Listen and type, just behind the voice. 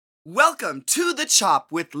Welcome to the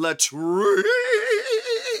Chop with Latrice.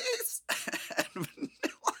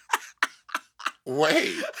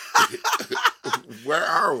 Wait, where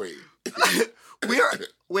are we?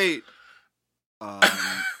 Wait.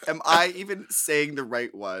 Am I even saying the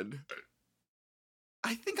right one?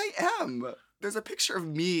 I think I am. There's a picture of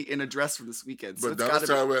me in a dress from this weekend. So But don't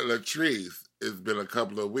start with Latrice. It's been a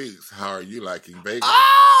couple of weeks. How are you liking Vegas?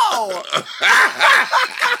 Oh!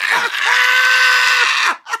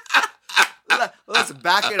 Let's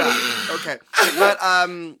back it up. Okay. But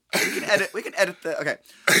we can edit the okay.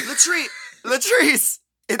 Latrice,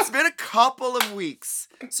 it's been a couple of weeks.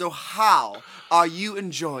 So how are you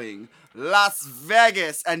enjoying Las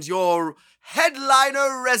Vegas and your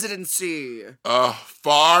headliner residency?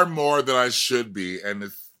 Far more than I should be. And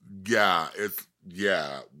it's kind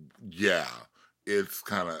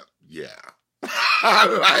of, I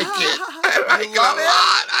like it. I like it a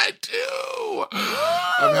lot. I do.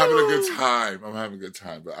 I'm having a good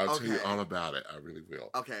time. But I'll tell you all about it. I really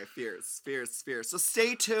will. Okay, fierce. So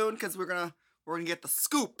stay tuned because we're gonna get the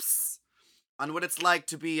scoops on what it's like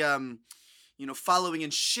to be following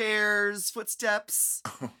in Cher's footsteps,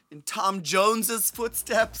 in Tom Jones's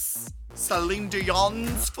footsteps, Celine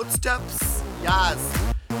Dion's footsteps.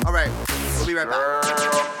 Yes. All right, we'll be right back.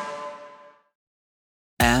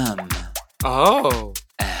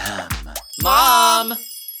 Mom.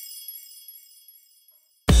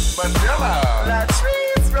 Manila.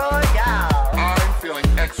 Latrice Royale. I'm feeling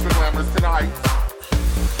extra glamorous tonight.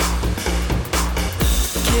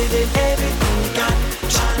 Give it everything you got.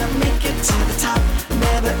 Trying to make it to the top.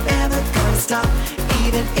 Never ever gonna stop.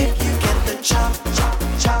 Even if you get the chop.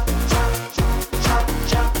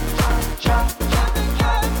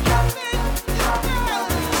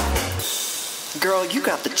 Girl, you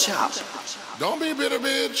got the chop. Don't be a bitter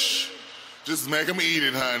bitch. Just make them eat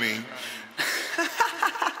it, honey.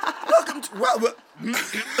 Welcome to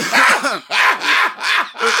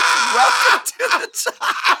the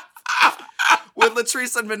Chop with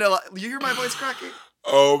Latrice and Manila. You hear my voice cracking?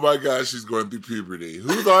 Oh my gosh, she's going through puberty.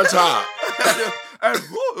 Who's on top? And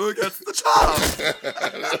who gets the chop?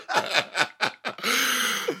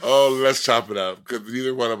 Oh, let's chop it up because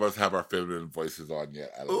neither one of us have our feminine voices on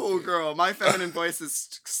yet. Oh, girl, my feminine voice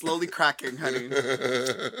is slowly cracking, honey.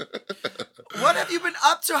 What have you been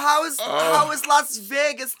up to? How is Las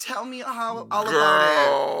Vegas? Tell me all about it.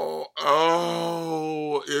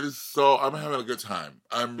 Oh, it is so. I'm having a good time.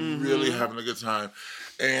 I'm really having a good time,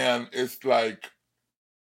 and it's like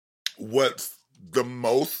what's the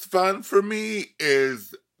most fun for me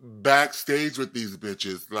is backstage with these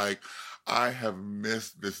bitches. Like, I have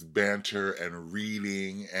missed this banter and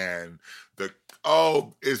reading and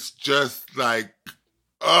it's just like,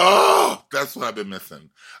 that's what I've been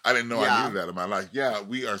missing. I didn't know I needed that in my life. Yeah,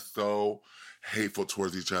 we are so hateful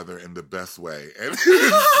towards each other in the best way. And it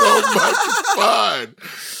is so much fun.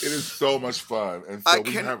 It is so much fun. And so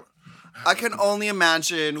I can only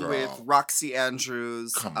imagine Girl. With Roxy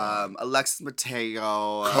Andrews, Alexis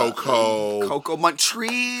Mateo, Coco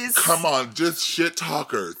Montrese. Come on, just shit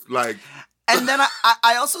talkers. Like, and then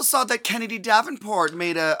I also saw that Kennedy Davenport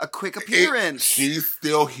made a quick appearance. She's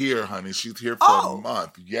still here, honey. She's here for a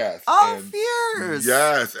month. Yes. Fierce.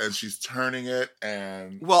 Yes, and she's turning it.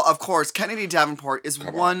 And well, of course, Kennedy Davenport is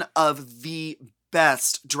one of the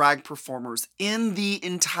best drag performers in the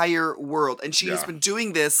entire world. And she has been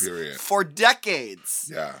doing this for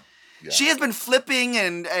decades. Yeah. She has been flipping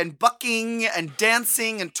and bucking and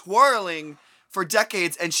dancing and twirling for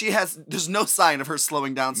decades, and there's no sign of her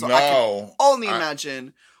slowing down. So I can only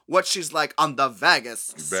imagine what she's like on the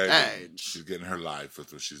Vegas stage. She's getting her life.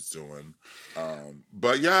 That's what she's doing.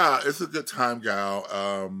 But yeah, it's a good time, gal.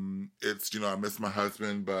 It's, I miss my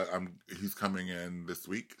husband, but he's coming in this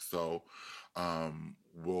week. So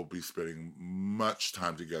we'll be spending much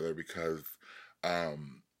time together because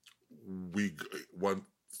once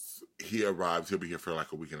he arrives, he'll be here for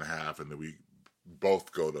like a week and a half, and then we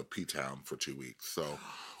both go to P-Town for 2 weeks. So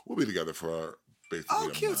we'll be together for basically a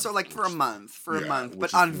cute. month, So like for a month, but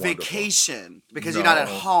wonderful. on vacation because you're not at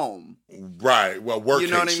home. Right. Well, workation, you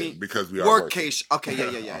know what I mean? Because we are workation. Okay,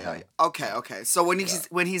 yeah. Okay. So when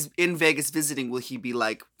he's in Vegas visiting, will he be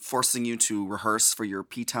like forcing you to rehearse for your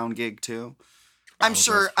P-Town gig too? I'm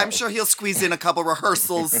sure he'll squeeze in a couple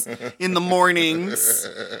rehearsals in the mornings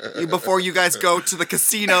before you guys go to the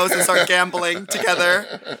casinos and start gambling together.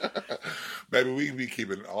 Baby, we be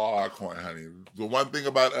keeping all our coin, honey. The one thing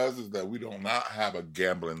about us is that we do not have a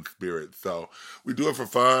gambling spirit. So we do it for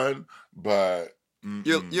fun, but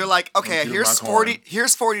You're like, okay, here's $40.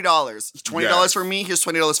 $20 for me. Here's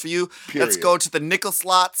 $20 for you. Period. Let's go to the nickel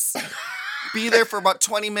slots. be there for about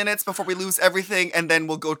 20 minutes before we lose everything, and then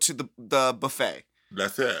we'll go to the buffet.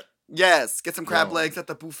 That's it. Yes, get some crab Girl. legs at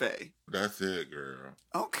the buffet. That's it, girl.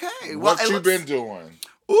 Okay. What you been doing?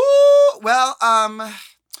 Ooh, well,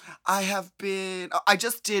 I have been. I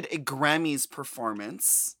just did a Grammys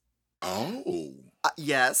performance. Oh.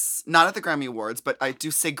 Yes, not at the Grammy Awards, but I do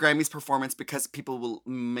say Grammys performance because people will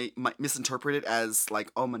might misinterpret it as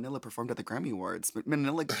like, oh, Manila performed at the Grammy Awards, but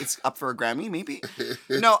Manila is up for a Grammy, maybe.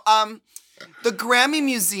 No, the Grammy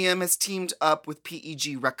Museum has teamed up with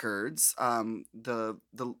PEG Records, our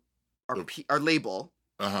label.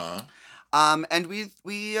 Uh-huh. And we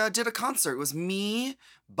did a concert. It was me,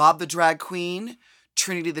 Bob the Drag Queen,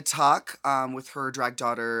 Trinity the Tuck, with her drag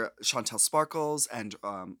daughter Chantel Sparkles, and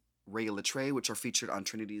Rhea Latre, which are featured on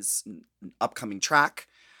Trinity's upcoming track.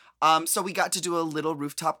 So we got to do a little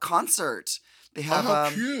rooftop concert. They have how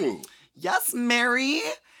cute. Yes, Mary.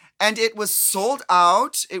 And it was sold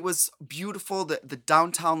out. It was beautiful. The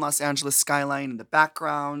downtown Los Angeles skyline in the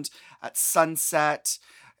background at sunset.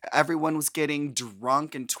 Everyone was getting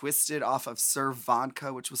drunk and twisted off of Serve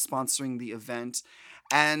Vodka, which was sponsoring the event.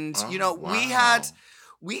 And, wow.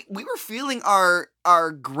 we were feeling our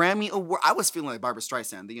Grammy Award. I was feeling like Barbra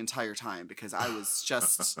Streisand the entire time because I was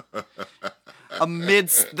just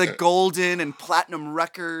amidst the golden and platinum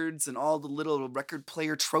records and all the little record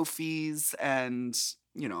player trophies. And,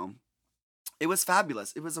 it was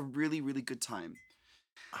fabulous. It was a really, really good time.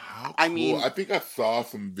 How cool. I mean, I think I saw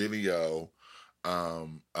some video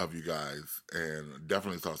of you guys, and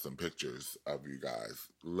definitely saw some pictures of you guys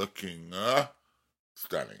looking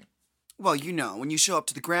stunning. Well, when you show up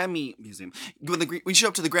to the Grammy Museum, when you show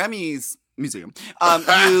up to the Grammys Museum,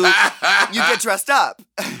 you get dressed up.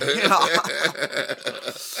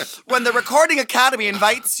 When the Recording Academy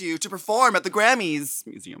invites you to perform at the Grammys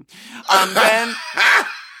Museum, then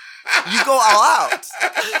you go all out.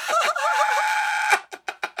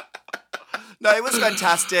 No, it was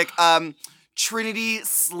fantastic. Trinity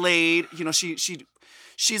slayed.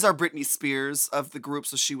 She's our Britney Spears of the group,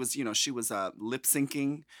 so she was lip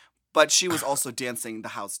syncing. But she was also dancing the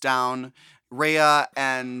house down. Rhea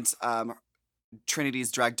and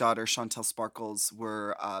Trinity's drag daughter, Chantel Sparkles,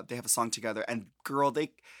 they have a song together. And girl,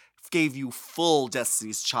 they gave you full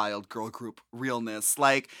Destiny's Child girl group realness.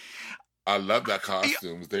 Like, I love that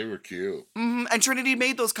costumes. They were cute. Mm-hmm, and Trinity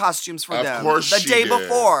made those costumes for them. Of course the she day did.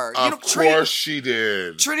 before. Of course she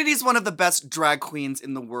did. Trinity's one of the best drag queens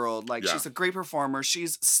in the world. Like, Yeah. she's a great performer.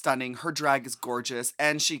 She's stunning. Her drag is gorgeous.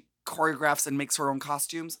 And she choreographs and makes her own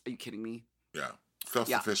costumes. Are you kidding me? Yeah.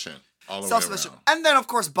 Self-sufficient. All the way Self-sufficient. around. And then, of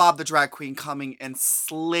course, Bob the Drag Queen coming and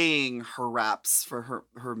slaying her raps for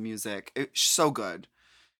her music. It's so good.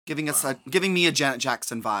 Giving me a Janet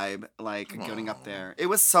Jackson vibe, like getting up there. It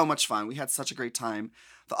was so much fun. We had such a great time.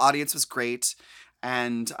 The audience was great.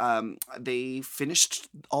 And they finished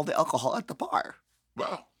all the alcohol at the bar.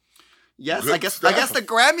 Wow. Yes, Good I guess stuff. the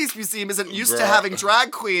Grammys Museum isn't used to Girl. having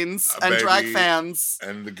drag queens and drag Baby. fans.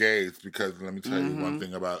 And the gays, because let me tell you Mm-hmm. one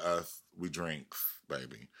thing about us. We drinks,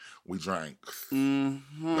 baby. We drinks.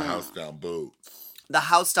 Mm-hmm. The house down boots. The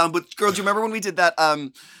house down, but girl, do you remember when we did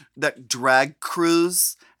that drag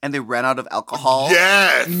cruise and they ran out of alcohol?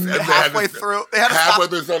 Yes. And they had Halfway to- through, they had to halfway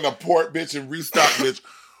stop. through on the port, bitch, and restock, bitch.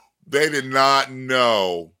 They did not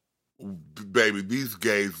know, baby. These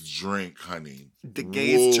gays drink, honey. The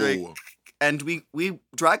gays Whoa. drink. And we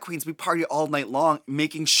drag queens, we party all night long,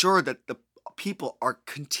 making sure that the people are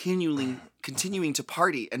continuing to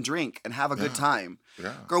party and drink and have a good time.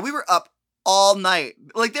 Yeah. Girl, we were up all night.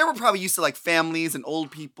 Like, they were probably used to like families and old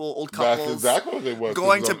people, old couples. That's exactly what they was.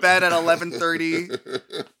 Going to bed at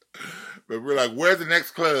 11:30. But we're like, where's the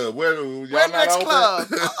next club? Y'all Where's the not next open?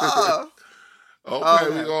 club? Okay,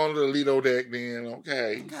 man. we go on to the Lido deck then.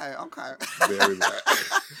 Okay. Okay. Very bad.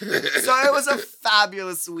 So it was a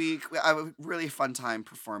fabulous week. I had a really fun time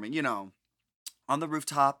performing, on the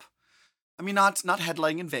rooftop. I mean, not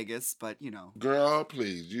headlining in Vegas, but, Girl,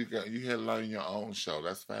 please. You headline your own show.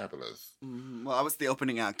 That's fabulous. Well, I was the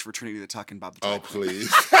opening act for Trinity the Tuck and Bob the Oh, Drag Queen. please.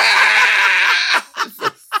 So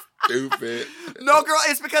stupid. No, girl,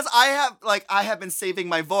 it's because I have been saving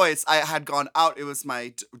my voice. I had gone out. It was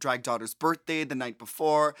my drag daughter's birthday the night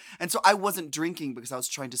before. And so I wasn't drinking because I was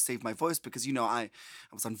trying to save my voice because, I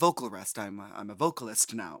was on vocal rest. I'm a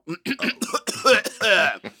vocalist now.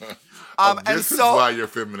 This is why your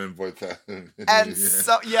feminine voice has. And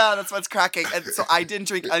so, yeah, that's what's cracking. And so I didn't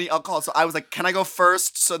drink any alcohol. So I was like, can I go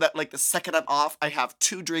first so that, like, the second I'm off, I have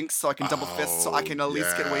 2 drinks so I can double fist so I can at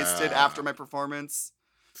least get wasted after my performance.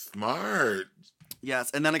 Smart. Yes,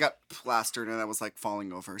 and then I got plastered and I was, like,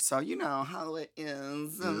 falling over. So you know how it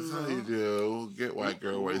is. That's how you do. Get white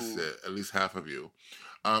girl wasted. At least half of you.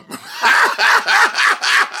 Um,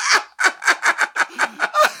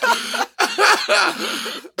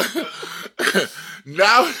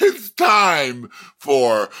 now it's time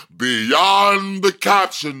for Beyond the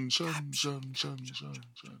Caption.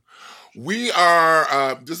 We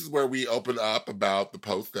are, this is where we open up about the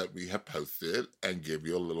post that we have posted and give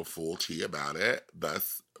you a little full tea about it.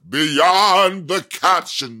 Thus, Beyond the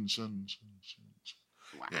Caption.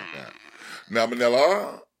 Yeah, that. Now,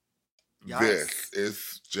 Manila, this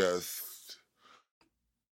is just,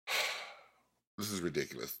 this is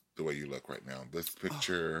ridiculous the way you look right now. This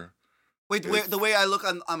picture. Wait, the way I look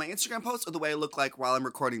on my Instagram post, or the way I look like while I'm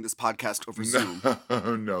recording this podcast over Zoom?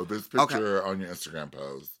 No, this picture on your Instagram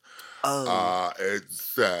post. Oh. It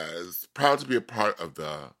says, proud to be a part of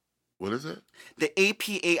the, what is it? The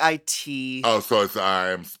APAIT. Oh, so it's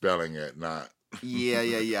I am spelling it, not.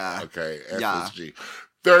 Yeah. Okay, Yeah. SSG.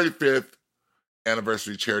 35th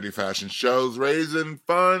anniversary charity fashion shows raising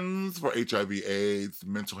funds for HIV/AIDS,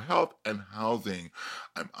 mental health, and housing.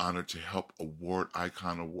 I'm honored to help award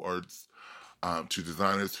Icon Awards to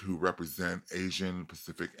designers who represent Asian,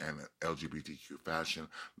 Pacific, and LGBTQ fashion,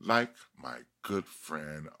 like my good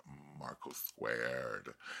friend Marco Squared.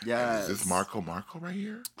 Yes. And is this Marco right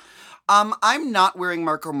here? I'm not wearing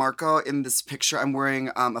Marco in this picture. I'm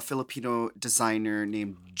wearing a Filipino designer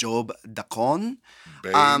named Job Dacon.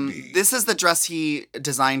 Baby. This is the dress he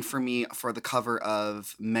designed for me for the cover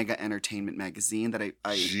of Mega Entertainment magazine that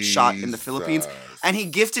I shot in the Philippines. And he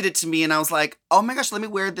gifted it to me, and I was like, oh my gosh, let me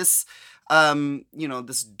wear this,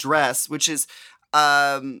 this dress, which is,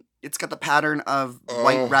 it's got the pattern of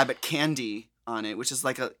White Rabbit candy on it, which is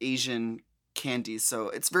like an Asian candy. So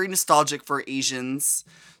it's very nostalgic for Asians.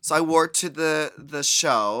 So I wore it to the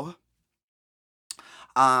show,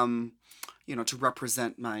 to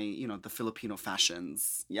represent my, the Filipino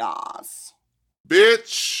fashions. Yes.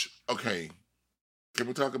 Bitch. Okay. Can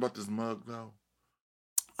we talk about this mug, though?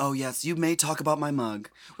 Oh, yes. You may talk about my mug.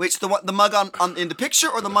 Wait, so the mug on in the picture,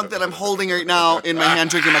 or the mug that I'm holding right now in my hand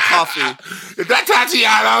drinking my coffee? Is that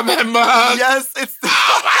Tatiana on that mug? Yes, it's...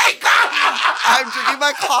 Oh, my God! I'm drinking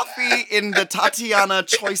my coffee in the Tatiana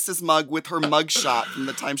Choices mug with her mugshot from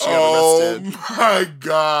the time she got arrested. Oh, my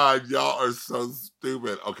God. Y'all are so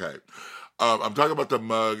stupid. Okay. I'm talking about the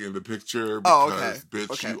mug in the picture because,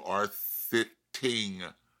 bitch, you are sitting.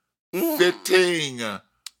 Sitting,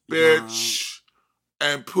 bitch.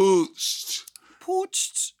 And pooched.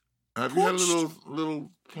 Pooched. Have you had a little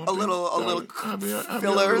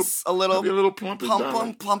fillers, a little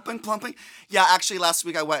plumping. Yeah, actually, last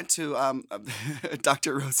week I went to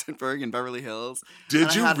Dr. Rosenberg in Beverly Hills.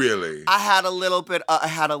 Did you really? I had a little bit. I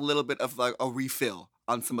had a little bit of like a refill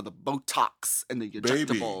on some of the Botox and the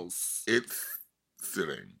injectables. Baby, it's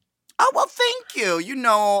sitting. Oh well, thank you.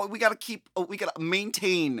 We gotta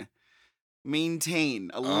maintain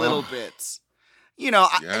a little bit.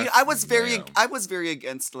 Yes, I was very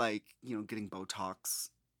against getting Botox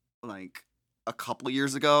like a couple of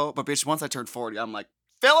years ago, but bitch, once I turned 40, I'm like,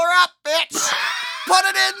 fill her up, bitch. Put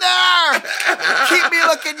it in there. Keep me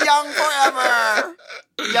looking young forever.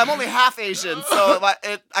 Yeah, I'm only half Asian, so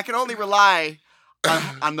I can only rely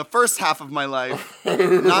on the first half of my life. Now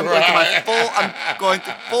I'm going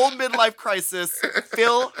through full midlife crisis.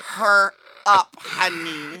 Fill her up,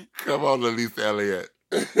 honey. Come on, Elise Elliott.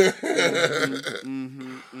 I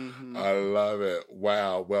love it.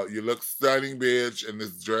 Wow. Well, you look stunning, bitch, and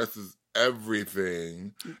this dress is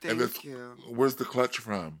everything. Thank you. Where's the clutch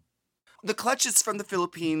from? The clutch is from the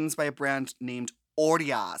Philippines by a brand named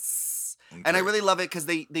Orias. Okay. And I really love it because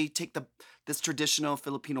they take this traditional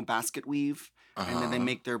Filipino basket weave and then they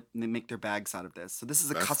make their bags out of this. So this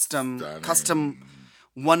is a custom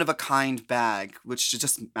one of a kind bag, which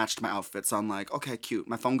just matched my outfit. So I'm like, okay, cute.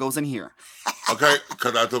 My phone goes in here. Okay,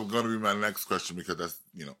 because that's going to be my next question, because that's,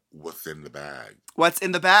 what's in the bag? What's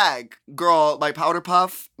in the bag? Girl, my powder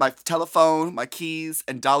puff, my telephone, my keys,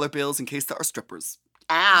 and dollar bills in case there are strippers.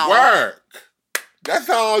 Ow. Work. That's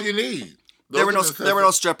all you need. There were no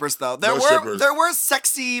strippers, though. There were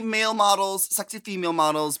sexy male models, sexy female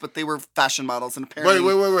models, but they were fashion models, and apparently...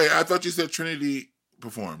 Wait. I thought you said Trinity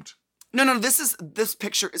performed. No. This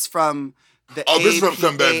picture is from the this is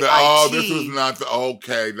from that. This was not the.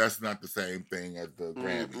 Okay, that's not the same thing as the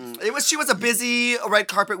Grammys. She was a busy red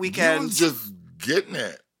carpet weekend. You was just getting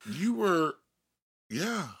it. You were,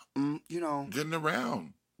 getting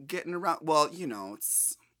around. Well,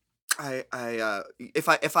 it's.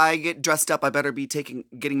 If I get dressed up, I better be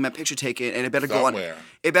getting my picture taken, and it better Somewhere.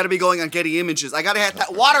 It better be going on Getty Images. I gotta have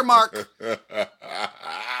that watermark.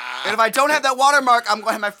 And if I don't have that watermark, I'm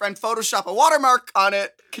gonna have my friend Photoshop a watermark on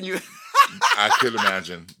it. Can you? I could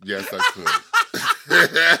imagine. Yes, I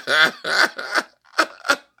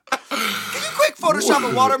could.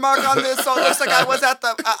 Photoshop a watermark on this so it looks like I was at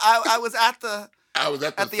the I was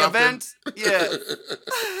at the event. Yeah.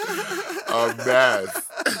 A mess.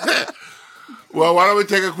 Well, why don't we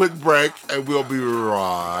take a quick break and we'll be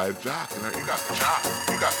right back. You got the chop.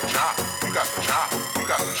 You got the chop. You got the chop. You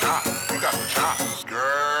got the chop. You got the chop.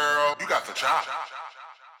 Girl, you got the chop.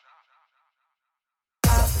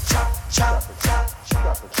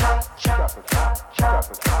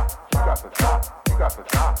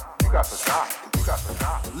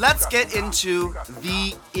 Let's get into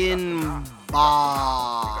the inbox.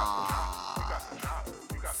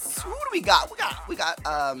 Who do we got? We got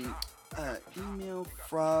email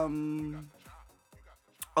from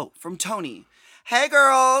Tony. Hey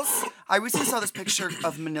girls, I recently saw this picture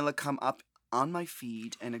of Manila come up on my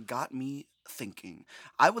feed and it got me thinking.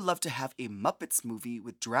 I would love to have a Muppets movie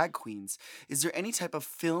with drag queens. Is there any type of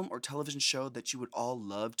film or television show that you would all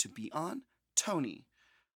love to be on? Tony.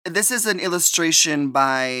 This is an illustration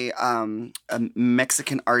by a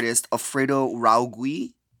Mexican artist, Alfredo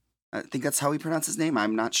Raugui. I think that's how he pronounced his name.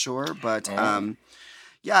 I'm not sure, but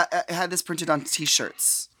yeah, I had this printed on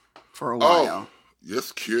T-shirts for a while. Oh,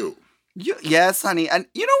 that's cute. Yes, honey. And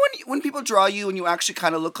you know when people draw you and you actually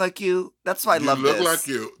kind of look like you? That's why I love this. You look like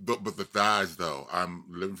you, but the thighs, though. I'm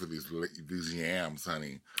living for these yams,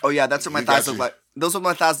 honey. Oh, yeah, that's what my thighs look like. Those are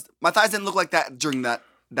my thighs. My thighs didn't look like that during that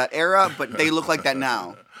era, but they look like that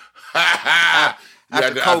now.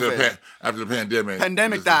 After COVID. After the pandemic.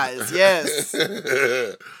 Pandemic thighs, yes.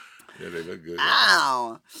 Yeah, they look good.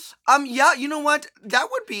 Ow. Yeah, you know what? That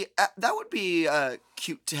would be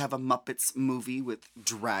cute to have a Muppets movie with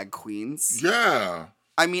drag queens. Yeah.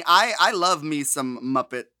 I mean, I love me some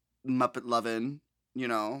Muppet lovin', you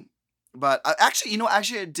know. But actually, I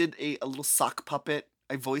did a little sock puppet.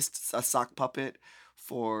 I voiced a sock puppet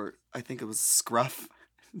for, I think it was Scruff.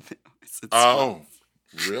 Oh,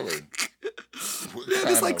 really?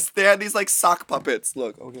 They had these like sock puppets.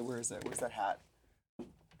 Look, okay, where is it? Where's that hat?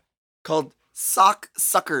 Called Sock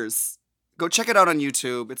Suckers. Go check it out on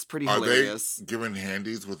YouTube. It's pretty hilarious. Are they giving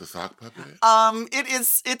handies with a sock puppet?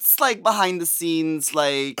 It's like behind the scenes,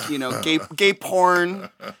 like, gay porn,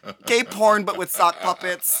 but with sock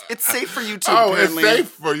puppets. It's safe for YouTube. Oh, apparently. It's safe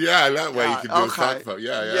for that way you can do a sock puppet.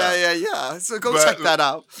 Yeah. So go check that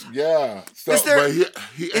out. Yeah. So, is there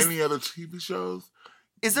any other TV shows?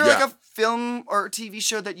 Is there like a film or TV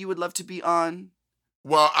show that you would love to be on?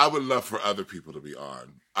 Well, I would love for other people to be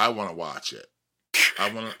on. I want to watch it. I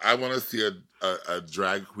want to see a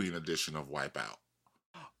drag queen edition of Wipeout.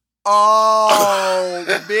 Oh,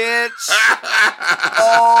 bitch.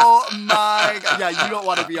 Oh, my God. Yeah, you don't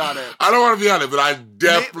want to be on it. I don't want to be on it, but I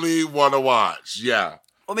definitely want to watch. Yeah.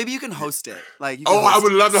 Well, maybe you can host it. I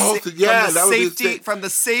would love to host it. Yeah, from the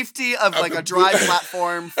safety of like a dry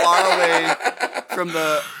platform, far away from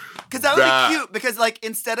the. Because that would be cute. Because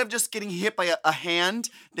instead of just getting hit by a hand,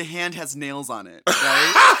 the hand has nails on it,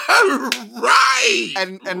 right? Right.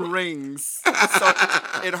 And rings, so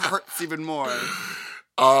it hurts even more.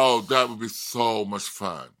 Oh, that would be so much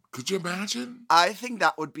fun. Could you imagine? I think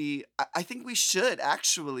that would be. I think we should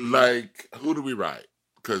actually. Who do we write?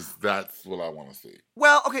 Because that's what I want to see.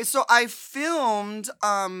 Well, okay, so I filmed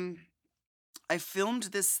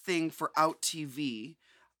this thing for Out TV.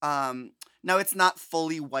 Now it's not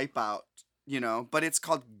fully Wipeout, but it's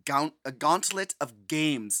called A Gauntlet of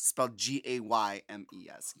Games, spelled Gaymes,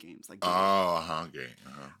 games like games. Oh,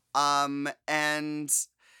 game. And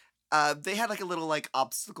they had a little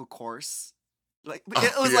obstacle course. It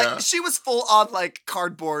was she was full on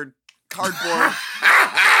cardboard obstacle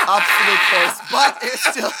course, but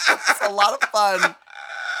it's a lot of fun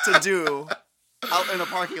to do out in a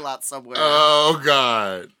parking lot somewhere. Oh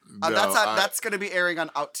God. No, that's going to be airing on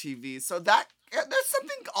Out TV. So there's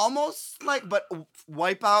something almost but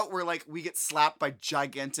Wipeout where we get slapped by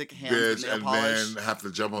gigantic hands and then have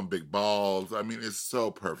to jump on big balls. I mean, it's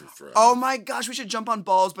so perfect for us. Oh my gosh, we should jump on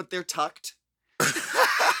balls, but they're tucked.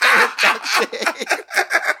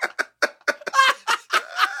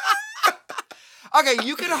 Okay,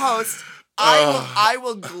 you can host. I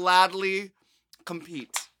will gladly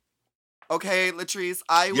compete. Okay, Latrice,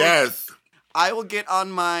 I will get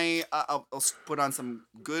on my. I'll put on some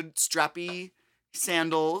good strappy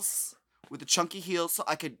sandals with a chunky heel, so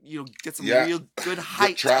I could get some real good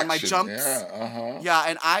height on my jumps. Yeah,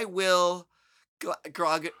 and I will.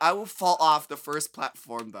 Girl, I will fall off the first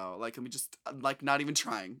platform though. Let me just not even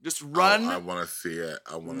trying. Just run. I want to see it.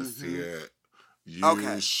 I want to see it. You,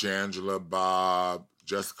 Shangela, Bob,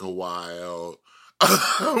 Jessica Wilde.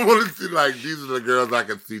 I want to see, like, these are the girls I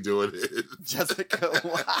can see doing it. Jessica.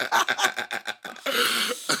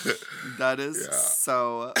 That is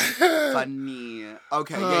so funny.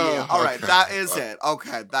 Okay, yeah. All right, Okay. that is it.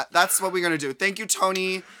 Okay, that's what we're gonna do. Thank you,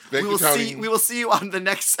 Tony. Thank you, Tony. We will see you on the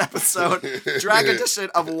next episode, drag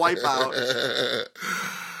edition of Wipeout.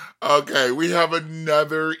 Okay, we have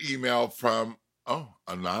another email from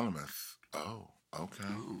Anonymous. Oh, okay.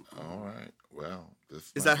 All right. Well,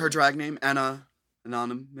 this Is that her drag name? Anna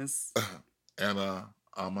Anonymous? Anna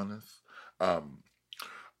Ominous.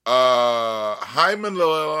 Hi,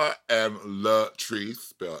 Manila and Latrice,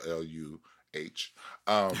 spelled L-U-H.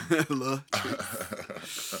 I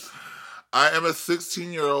am a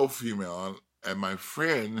 16-year-old female, and my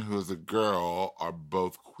friend, who is a girl, are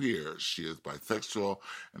both queer. She is bisexual,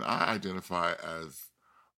 and I identify as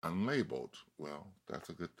unlabeled. Well, that's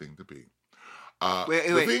a good thing to be. Wait.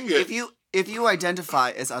 If you identify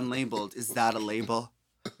as unlabeled, is that a label?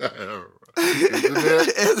 Isn't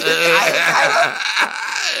it?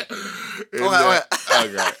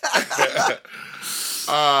 Okay.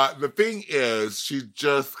 The thing is, she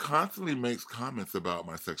just constantly makes comments about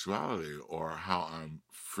my sexuality or how I'm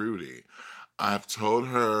fruity. I've told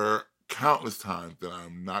her countless times that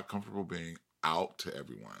I'm not comfortable being out to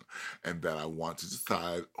everyone and that I want to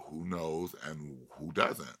decide who knows and who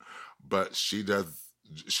doesn't. But she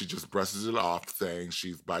just brushes it off, saying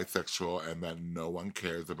she's bisexual and that no one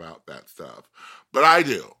cares about that stuff. But I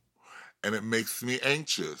do. And it makes me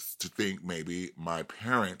anxious to think maybe my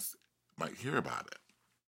parents might hear about it.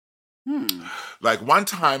 Like one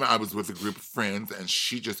time I was with a group of friends and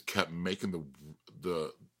she just kept making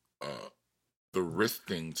the wrist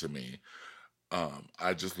thing to me.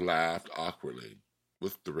 I just laughed awkwardly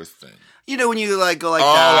with the wrist thing. You know when you like go like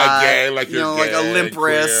that. Like gay, like you're like gay, a limp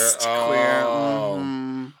queer. wrist, queer.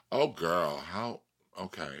 Mm-hmm. Oh, girl, how?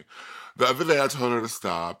 Okay. The other day I told her to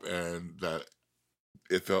stop and that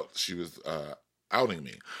it felt she was outing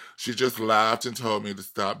me. She just laughed and told me to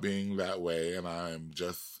stop being that way, and I'm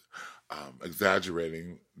just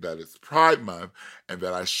exaggerating that it's Pride Month and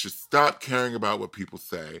that I should stop caring about what people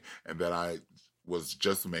say and that I was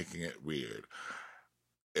just making it weird.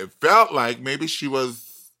 It felt like maybe she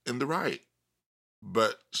was in the right,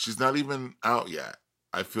 but she's not even out yet.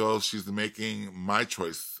 I feel she's making my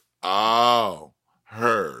choice. Oh,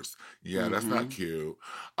 hers. Yeah, that's not cute.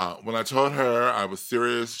 When I told her I was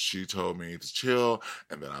serious, she told me to chill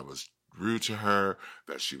and that I was rude to her,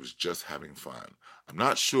 that she was just having fun. I'm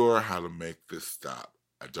not sure how to make this stop.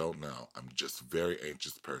 I don't know. I'm just a very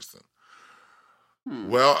anxious person.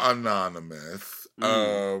 Well, Anonymous,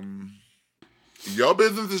 your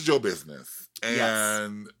business is your business.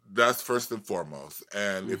 And that's first and foremost.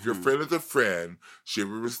 And if your friend is a friend, she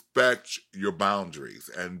will respect your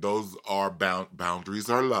boundaries. And those are boundaries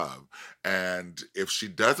are love. And if she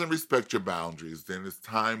doesn't respect your boundaries, then it's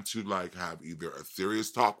time to like have either a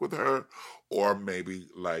serious talk with her or maybe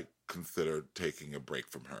like consider taking a break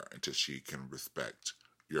from her until she can respect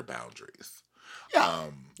your boundaries.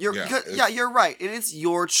 You're right. It is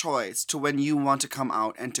your choice to when you want to come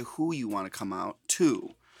out and to who you want to come out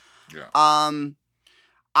to. Yeah.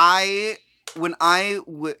 When I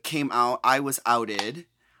came out, I was outed,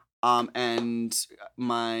 and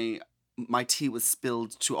my tea was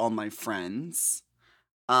spilled to all my friends,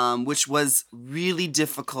 which was really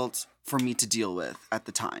difficult for me to deal with at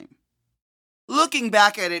the time. Looking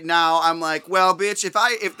back at it now, I'm like, well, bitch, if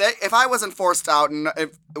I wasn't forced out and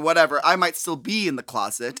whatever, I might still be in the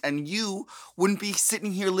closet, and you wouldn't be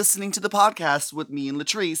sitting here listening to the podcast with me and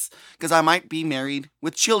Latrice, because I might be married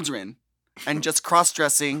with children and just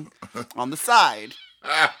cross-dressing on the side.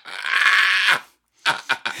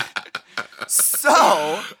 So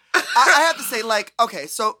I have to say, like, okay,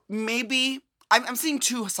 so maybe I'm seeing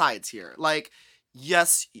two sides here, like.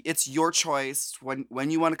 Yes, it's your choice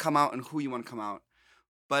when you want to come out and who you want to come out.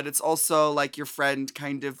 But it's also like your friend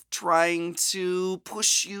kind of trying to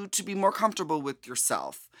push you to be more comfortable with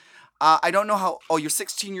yourself. I don't know how... Oh, you're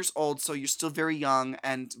 16 years old, so you're still very young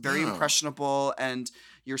and very impressionable. And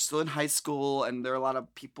you're still in high school. And there are a lot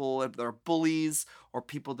of people that are bullies or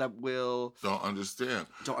people that will... Don't understand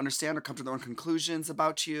or come to their own conclusions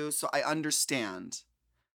about you. So I understand.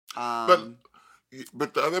 But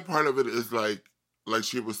the other part of it is like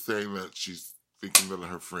she was saying that she's thinking that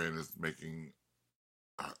her friend is making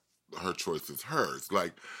her choices hers.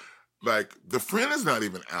 Like the friend is not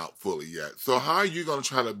even out fully yet. So how are you going to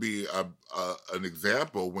try to be an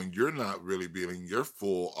example when you're not really being your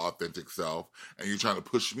full authentic self and you're trying to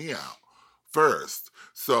push me out first?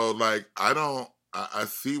 So like I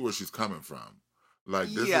see where she's coming from, Like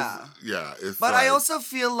this Yeah. it's But like, I also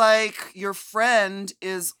feel like your friend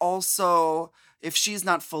is also, if she's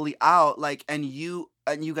not fully out, like, and you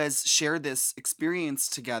guys share this experience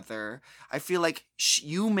together, I feel like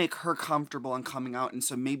you make her comfortable in coming out, and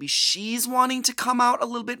so maybe she's wanting to come out a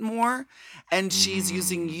little bit more, and she's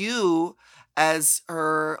using mhm, you as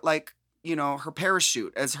her, like, her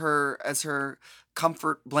parachute, as her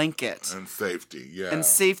comfort blanket and safety. and Yeah.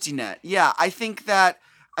 safety net. Yeah, I think that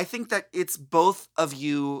it's both of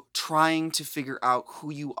you trying to figure out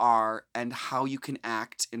who you are and how you can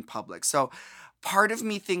act in public. So part of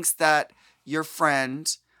me thinks that your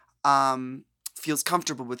friend feels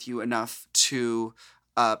comfortable with you enough to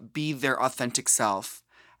be their authentic self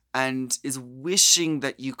and is wishing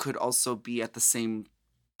that you could also be at the same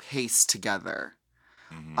pace together.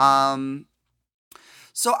 Hmm. Um,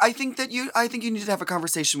 so I think you need to have a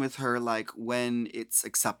conversation with her, like, when it's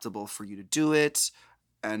acceptable for you to do it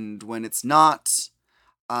and when it's not,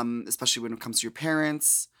 especially when it comes to your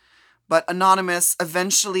parents. But Anonymous,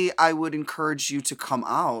 eventually I would encourage you to come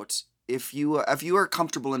out if you are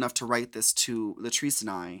comfortable enough to write this to Latrice and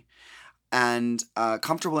I, and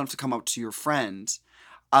comfortable enough to come out to your friend.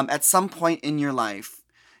 At some point in your life,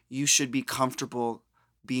 you should be comfortable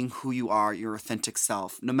being who you are, your authentic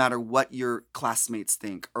self, no matter what your classmates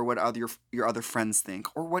think or what your other friends think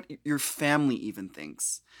or what your family even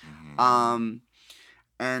thinks. Hmm. Um,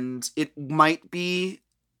 and it might be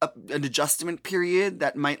an adjustment period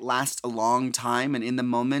that might last a long time, and in the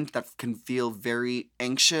moment that can feel very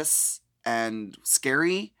anxious and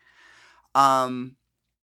scary. Um,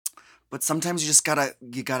 but sometimes you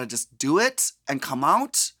gotta just do it and come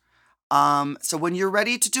out. So when you're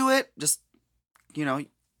ready to do it, just you know,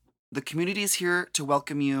 the community is here to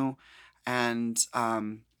welcome you, and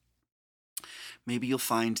maybe you'll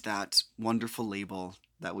find that wonderful label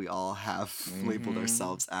that we all have labeled Hmm.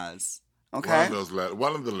 ourselves as. One of Okay? those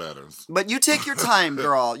one of the letters. But you take your time,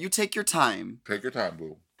 girl. You take your time. Take your time,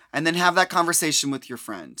 boo. And then have that conversation with your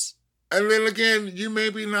friend. And then again, you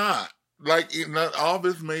maybe not. Like not all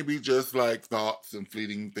this may be just like thoughts and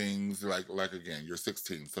fleeting things. Like again, you're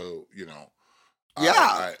 16, so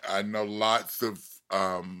Yeah. I know lots of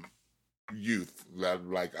youth that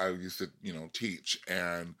like I used to teach,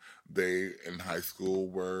 and they in high school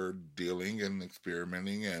were dealing and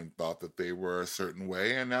experimenting and thought that they were a certain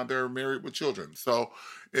way, and now they're married with children. So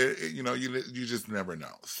you just never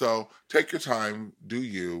know. So take your time, do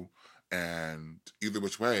you, and either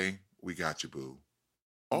which way, we got you, boo.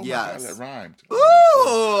 Oh my God, that Yes. rhymed. Ooh!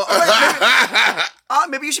 Oh, that's All right,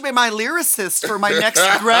 maybe you should be my lyricist for my next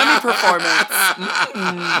Grammy performance.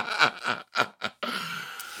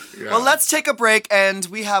 Well, Yeah. let's take a break, and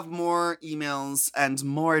we have more emails and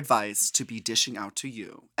more advice to be dishing out to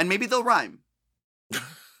you. And maybe they'll rhyme.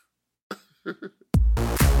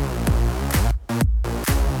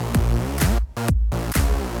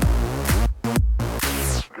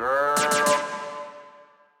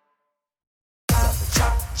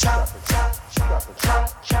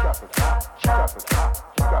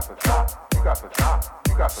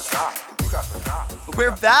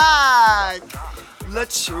 We're back!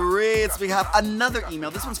 Latrice, we have another email.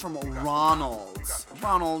 This one's from Ronald.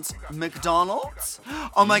 Ronald McDonald?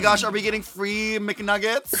 Oh my gosh, are we getting free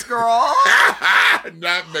McNuggets, girl?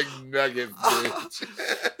 Not McNuggets,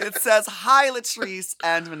 bitch. It says, "Hi, Latrice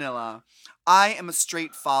and Manila. I am a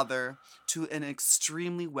straight father to an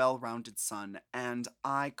extremely well-rounded son, and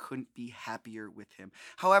I couldn't be happier with him.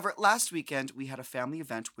 However, last weekend we had a family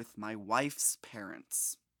event with my wife's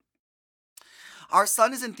parents. Our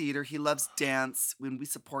son is in theater. He loves dance when we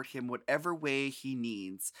support him whatever way he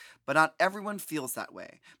needs, but not everyone feels that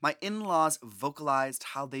way. My in laws vocalized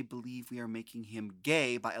how they believe we are making him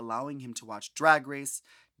gay by allowing him to watch Drag Race,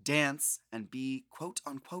 dance, and be quote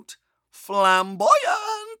unquote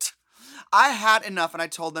flamboyant. I had enough and I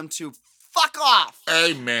told them to fuck off.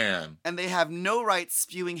 Amen. And they have no right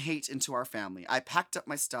spewing hate into our family. I packed up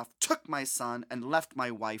my stuff, took my son, and left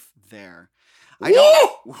my wife there. I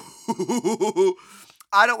don't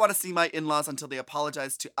I don't want to see my in-laws until they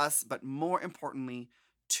apologize to us, but more importantly,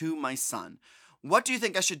 to my son. What do you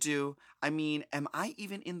think I should do? I mean, am I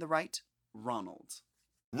even in the right? Ronald."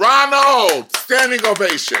 Ronald, standing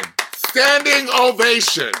ovation. Standing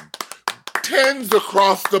ovation. Tens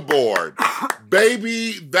across the board.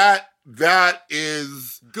 Baby, that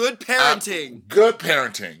is Good parenting. good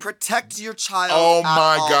parenting. Protect your child. Oh at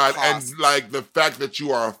my all God. costs. And like the fact that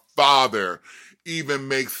you are a father even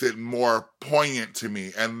makes it more poignant to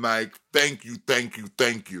me. And like, thank you.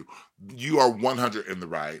 You are 100 in the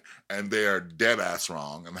right, and they are dead ass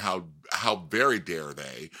wrong. And how very dare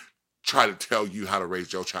they try to tell you how to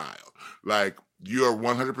raise your child? Like, you're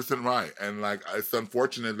 100% right. And like, it's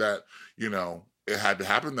unfortunate that, you know, it had to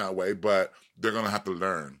happen that way, but they're going to have to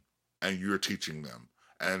learn, and you're teaching them.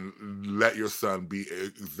 And let your son be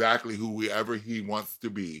exactly whoever he wants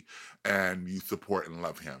to be, and you support and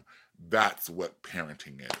love him. That's what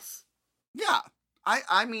parenting is. Yeah.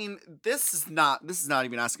 I mean, this is not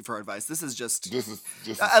even asking for advice. This is just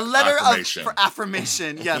a letter affirmation. for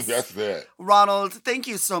affirmation. Yes. That's it. Ronald, thank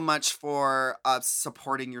you so much for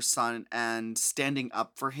supporting your son and standing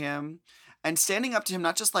up for him. And standing up to him,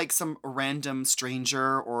 not just like some random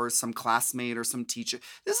stranger or some classmate or some teacher.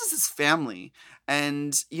 This is his family.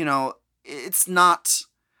 And, you know, it's not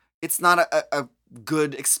a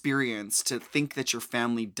good experience to think that your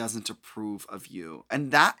family doesn't approve of you. And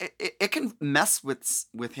that, it can mess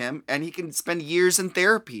with him, and he can spend years in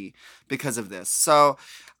therapy because of this. So,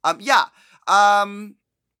 yeah.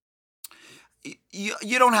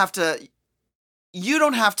 You don't have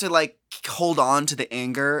to like hold on to the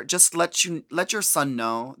anger. Just let your son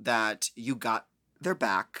know that you got their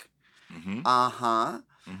back. Mm-hmm.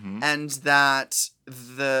 Mm-hmm. And that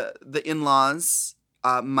the in-laws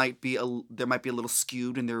might be a little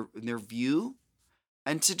skewed in their view,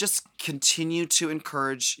 and to just continue to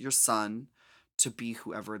encourage your son to be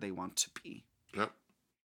whoever they want to be. Yep.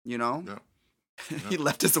 You know? Yep. He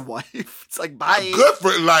left his wife. It's like, bye. Good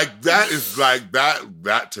for, like, that is like,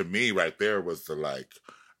 that to me right there was the, like,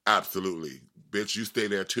 absolutely, bitch, you stay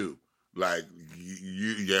there too. Like,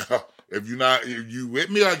 yeah, if you with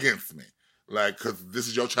me or against me? Like, because this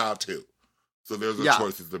is your child too. So there's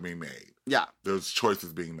choices to be made. Yeah. There's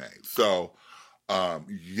choices being made. So,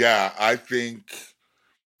 yeah, I think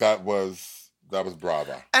that was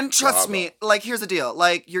bravo. And trust me, like, here's the deal.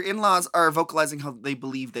 Like, your in-laws are vocalizing how they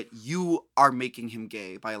believe that you are making him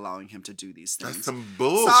gay by allowing him to do these things. That's some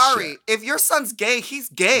bullshit. Sorry. If your son's gay, he's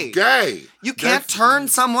gay. Gay. You can't turn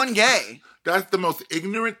someone gay. That's the most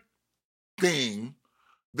ignorant thing.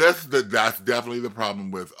 That's definitely the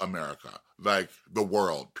problem with America. Like, the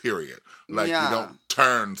world, period. Like, you don't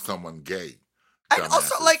turn someone gay. And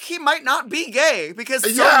also, like, he might not be gay, because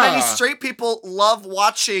so many straight people love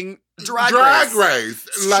watching Drag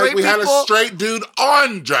Race. Like, we had a straight dude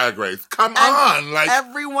on Drag Race. Come on. Like,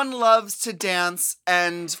 everyone loves to dance,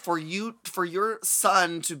 and for your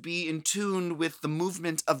son to be in tune with the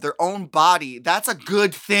movement of their own body, that's a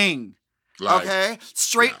good thing. Like, okay?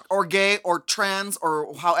 Straight or gay or trans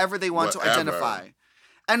or however they want to identify.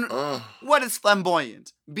 And what is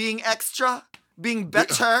flamboyant? Being extra? Being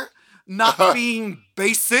better? Not being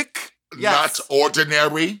basic? Yes. Not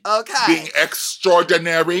ordinary? Okay. Being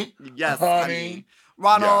extraordinary? Yes, honey.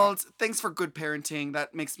 Ronald, thanks for good parenting.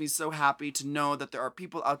 That makes me so happy to know that there are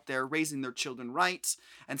people out there raising their children right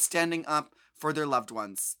and standing up for their loved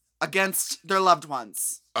ones. Against their loved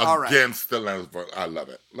ones. All right. Against the loved ones. I love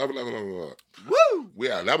it. Love it, love it, love it, love it. Woo!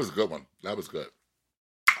 Yeah, that was a good one. That was good.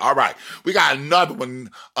 All right. We got another one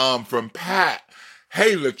from Pat.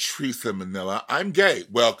 Hey, Latrice Manila, I'm gay.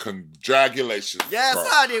 Well, congratulations. Yes, girl.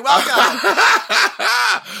 honey,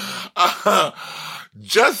 welcome.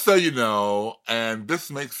 Just so you know, and this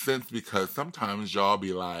makes sense because sometimes y'all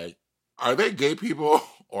be like, are they gay people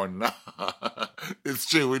or not? It's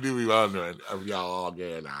true, we do be wondering if y'all all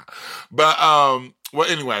gay now. But, well,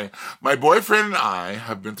 anyway, my boyfriend and I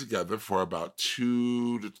have been together for about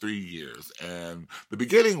 2 to 3 years, and the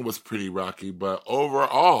beginning was pretty rocky, but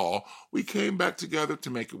overall, we came back together to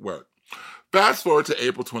make it work. Fast forward to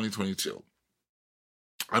April 2022.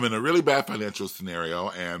 I'm in a really bad financial scenario,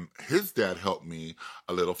 and his dad helped me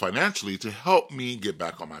a little financially to help me get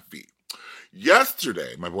back on my feet.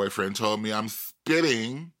 Yesterday, my boyfriend told me I'm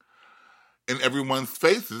spitting in everyone's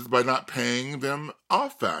faces by not paying them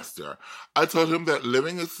off faster. I told him that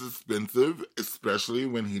living is expensive, especially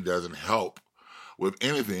when he doesn't help with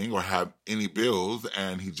anything or have any bills,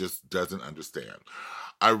 and he just doesn't understand.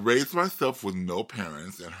 I raised myself with no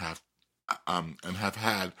parents and have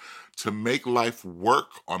had to make life work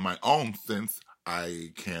on my own since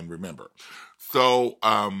I can remember. So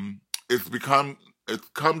it's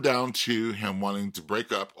come down to him wanting to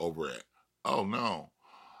break up over it. Oh no.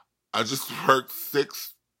 I just worked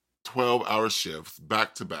 6 12-hour shifts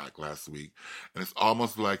back to back last week, and it's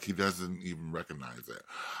almost like he doesn't even recognize it.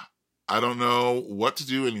 I don't know what to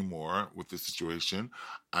do anymore with this situation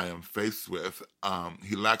I am faced with.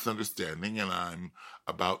 He lacks understanding, and I'm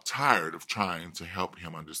about tired of trying to help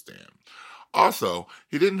him understand. Also,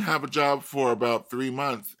 he didn't have a job for about 3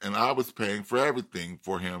 months, and I was paying for everything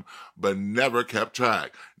for him, but never kept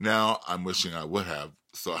track. Now, I'm wishing I would have,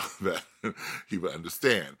 so that he would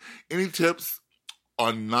understand. Any tips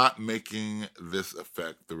on not making this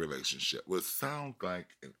affect the relationship? Well, it sounds like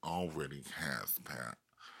it already has, Pat.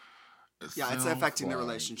 Yeah, it's sounds affecting the like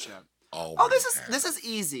relationship. already Oh, this has. is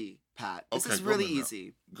easy, Pat. This Okay, is go really Manila.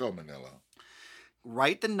 easy. Go Manila.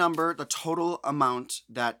 Write the number, the total amount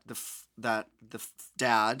that the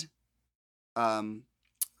dad helped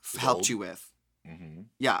Owed. you with. Mm-hmm.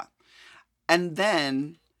 Yeah. And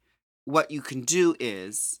then what you can do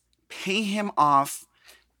is pay him off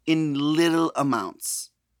in little amounts.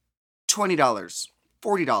 $20,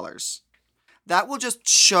 $40. That will just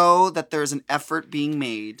show that there's an effort being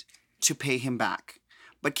made to pay him back.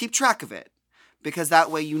 But keep track of it, because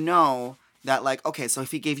that way you know that, like, okay, so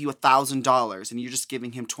if he gave you $1,000 and you're just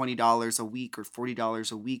giving him $20 a week or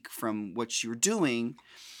 $40 a week from what you're doing,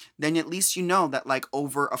 then at least you know that, like,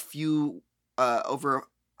 over a few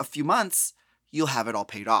months, you'll have it all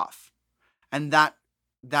paid off. And that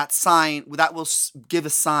will give a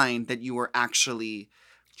sign that you are actually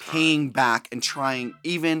paying back and trying,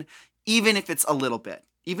 even if it's a little bit,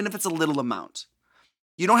 even if it's a little amount.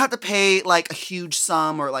 You don't have to pay like a huge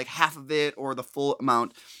sum or like half of it or the full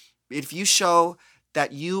amount. If you show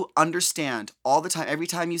that you understand all the time, every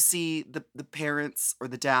time you see the parents or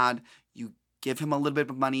the dad, you give him a little bit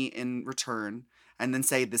of money in return and then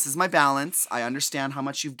say, this is my balance. I understand how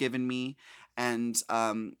much you've given me, and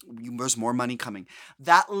there's more money coming.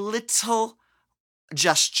 That little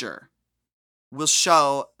gesture will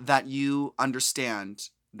show that you understand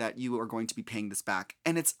that you are going to be paying this back.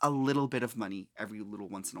 And it's a little bit of money every little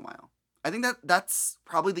once in a while. I think that's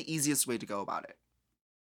probably the easiest way to go about it.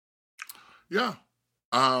 Yeah.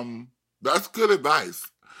 That's good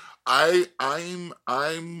advice. I'm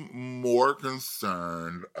more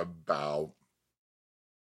concerned about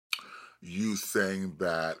you saying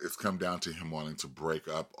that it's come down to him wanting to break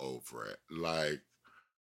up over it. Like,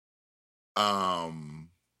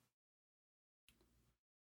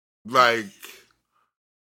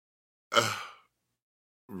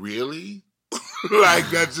 really? Like,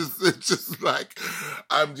 it's just like,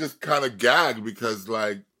 I'm just kind of gagged because,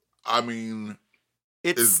 like, I mean,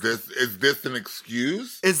 is this an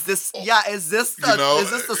excuse? Is this the is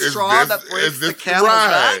straw that breaks the camel's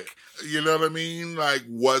back? You know what I mean? Like,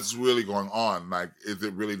 what's really going on? Like, is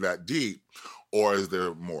it really that deep, or is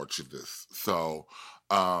there more to this? So,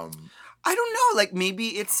 I don't know. Like,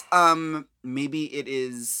 maybe it's maybe it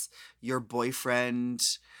is your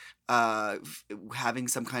boyfriend having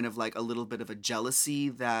some kind of like a little bit of a jealousy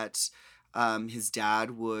that his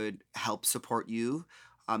dad would help support you.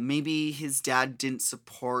 Maybe his dad didn't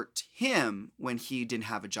support him when he didn't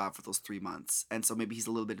have a job for those 3 months. And so maybe he's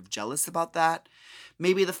a little bit jealous about that.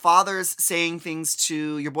 Maybe the father's saying things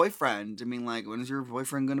to your boyfriend. I mean, like, when is your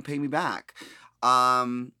boyfriend going to pay me back?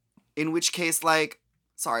 In which case, like,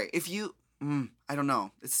 sorry, if you, I don't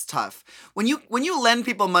know. It's tough. When you lend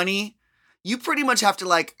people money, you pretty much have to,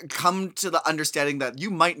 like, come to the understanding that you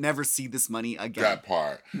might never see this money again. That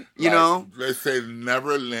part. You know? They say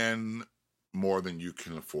never lend more than you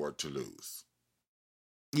can afford to lose.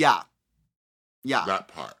 Yeah. Yeah. That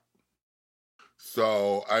part.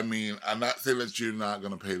 So, I mean, I'm not saying that you're not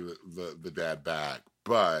going to pay the dad back,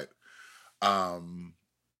 but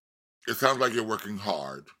it sounds like you're working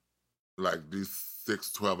hard. Like, these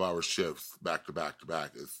 12-hour shifts back to back to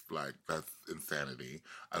back is like, that's insanity.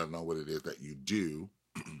 I don't know what it is that you do.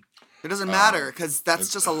 It doesn't matter because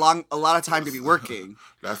that's just a lot of time to be working.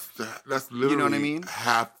 That's literally, you know what I mean?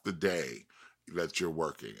 Half the day that you're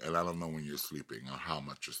working, and I don't know when you're sleeping or how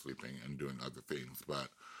much you're sleeping and doing other things, but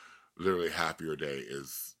literally half your day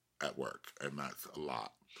is at work, and that's a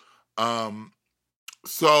lot.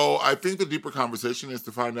 So I think the deeper conversation is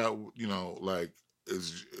to find out, you know, like,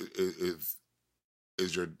 is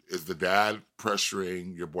the dad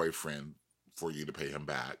pressuring your boyfriend for you to pay him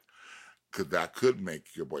back? Because that could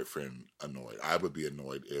make your boyfriend annoyed. I would be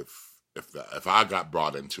annoyed if I got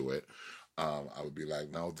brought into it. I would be like,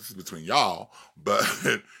 no, this is between y'all. But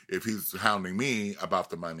if he's hounding me about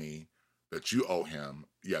the money that you owe him,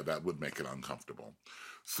 yeah, that would make it uncomfortable.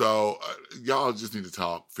 So y'all just need to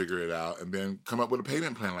talk, figure it out, and then come up with a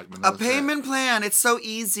payment plan. Like Manila said. Payment plan. It's so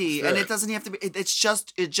easy, and it doesn't have to be. It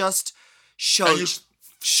just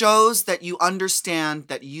shows that you understand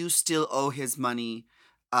that you still owe his money,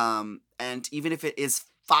 and even if it is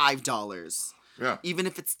 $5. Yeah. Even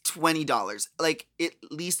if it's $20, like, it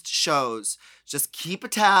at least shows. Just keep a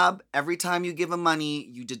tab. Every time you give him money,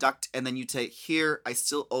 you deduct, and then you take, here, I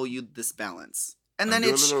still owe you this balance. And then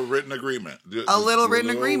it's a little written agreement.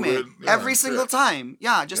 Every single time.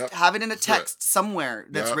 Yeah, just have it in a text somewhere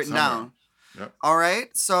that's written down. Yep. All right?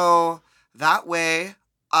 So that way,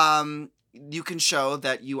 you can show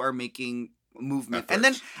that you are making movement. Efforts. And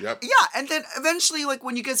then and then eventually, like,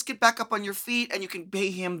 when you guys get back up on your feet and you can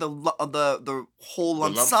pay him the whole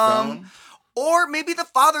lump sum, or maybe the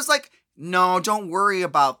father's like, no, don't worry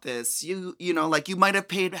about this. You know, like you might have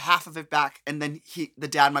paid half of it back, and then the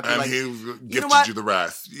dad might be and like, he gifted what? you the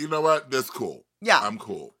rest. You know what? That's cool. Yeah. I'm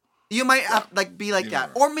cool. You might have, like be like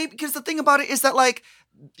that. Or maybe, because the thing about it is that like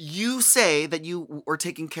you say that you were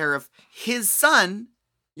taking care of his son,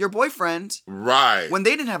 your boyfriend, right, when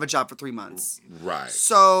they didn't have a job for 3 months. Right.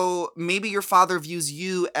 So maybe your father views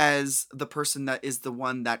you as the person that is the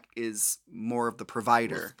one that is more of the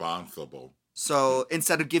provider. Responsible. So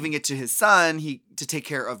instead of giving it to his son, to take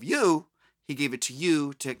care of you, he gave it to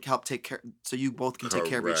you to help take care, so you both can take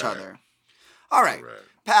care of each other. All right. Correct.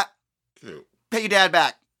 Pat, Cute. pay your dad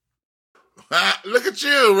back. Look at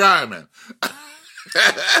you, rhyming.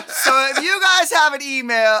 So if you guys have an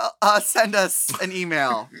email, send us an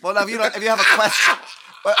email. Well, if you have a question,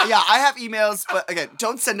 but yeah, I have emails. But again,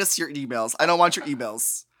 don't send us your emails. I don't want your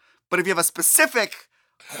emails. But if you have a specific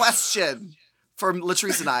question for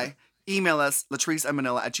Latrice and I, email us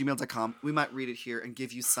latriceandmanila@gmail.com. We might read it here and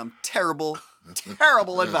give you some terrible,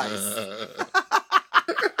 terrible advice.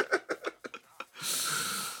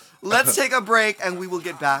 Let's take a break and we will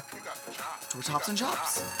get back to our tops and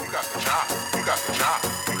chops. You got the chop. You got the chop.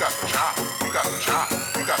 You got the chop. You got the chop.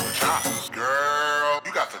 You got the chop. Girl,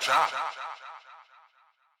 you got the chop.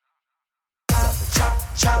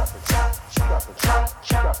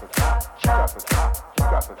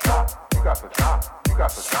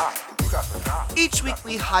 Each week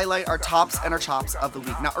we highlight our tops and our chops of the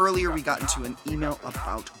week. Now earlier we got into an email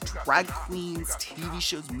about drag queens, TV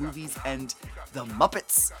shows, movies, and the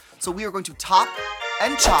Muppets. So we are going to top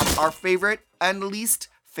and chop our favorite and least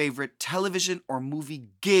favorite television or movie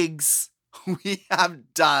gigs we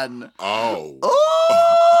have done. Oh.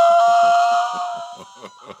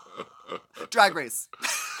 Drag Race.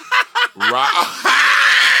 Right.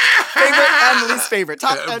 Favorite and least favorite.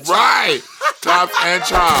 Top and chop. Right. Top and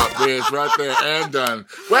chop, bitch. Right there and done.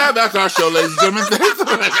 Well, that's our show, ladies and gentlemen. Thanks so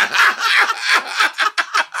much.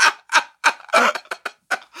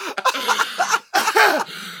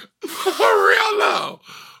 For real, though.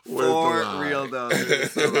 For real, though.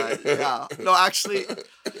 Yeah. No, actually,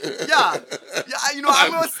 yeah. You know,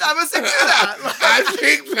 I'm gonna stick to that. I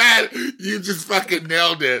think that you just fucking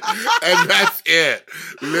nailed it. And that's it.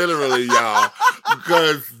 Literally, y'all.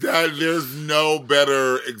 Because there's no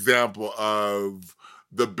better example of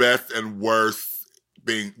the best and worst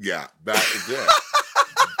thing. Yeah, that is it.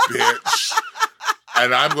 Bitch.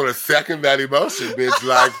 And I'm going to second that emotion, bitch,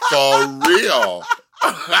 like for real.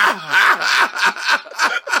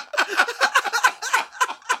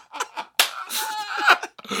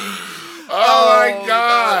 Oh my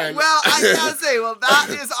God. Well, I gotta say, that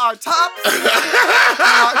is our top.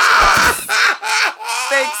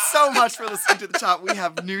 Thanks so much for listening to The Chop. We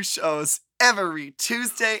have new shows every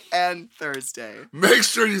Tuesday and Thursday. Make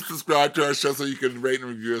sure you subscribe to our show so you can rate and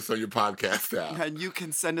review us on your podcast app. And you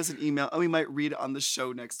can send us an email and we might read it on the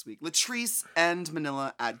show next week.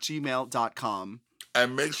 latriceandmanila@gmail.com.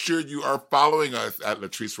 And make sure you are following us at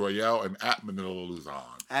Latrice Royale and at Manila Luzon.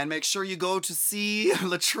 And make sure you go to see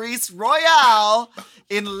Latrice Royale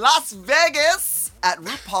in Las Vegas at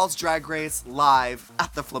RuPaul's Drag Race live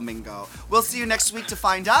at the Flamingo. We'll see you next week to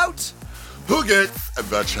find out who gets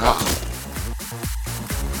the chop.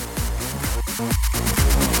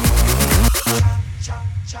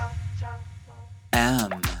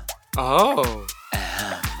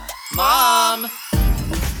 Mom.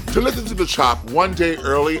 To listen to The Chop one day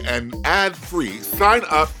early and ad-free, sign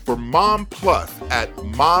up for Mom Plus at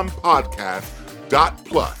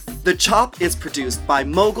mompodcast.plus. The Chop is produced by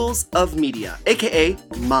Moguls of Media, aka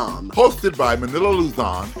Mom. Hosted by Manila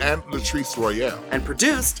Luzon and Latrice Royale. And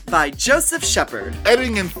produced by Joseph Shepard.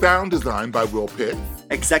 Editing and sound design by Will Pitts.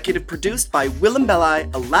 Executive produced by Willem Belli,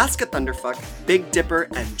 Alaska Thunderfuck, Big Dipper,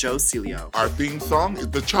 and Joe Celio. Our theme song is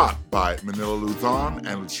The Chop by Manila Luzon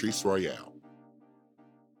and Latrice Royale.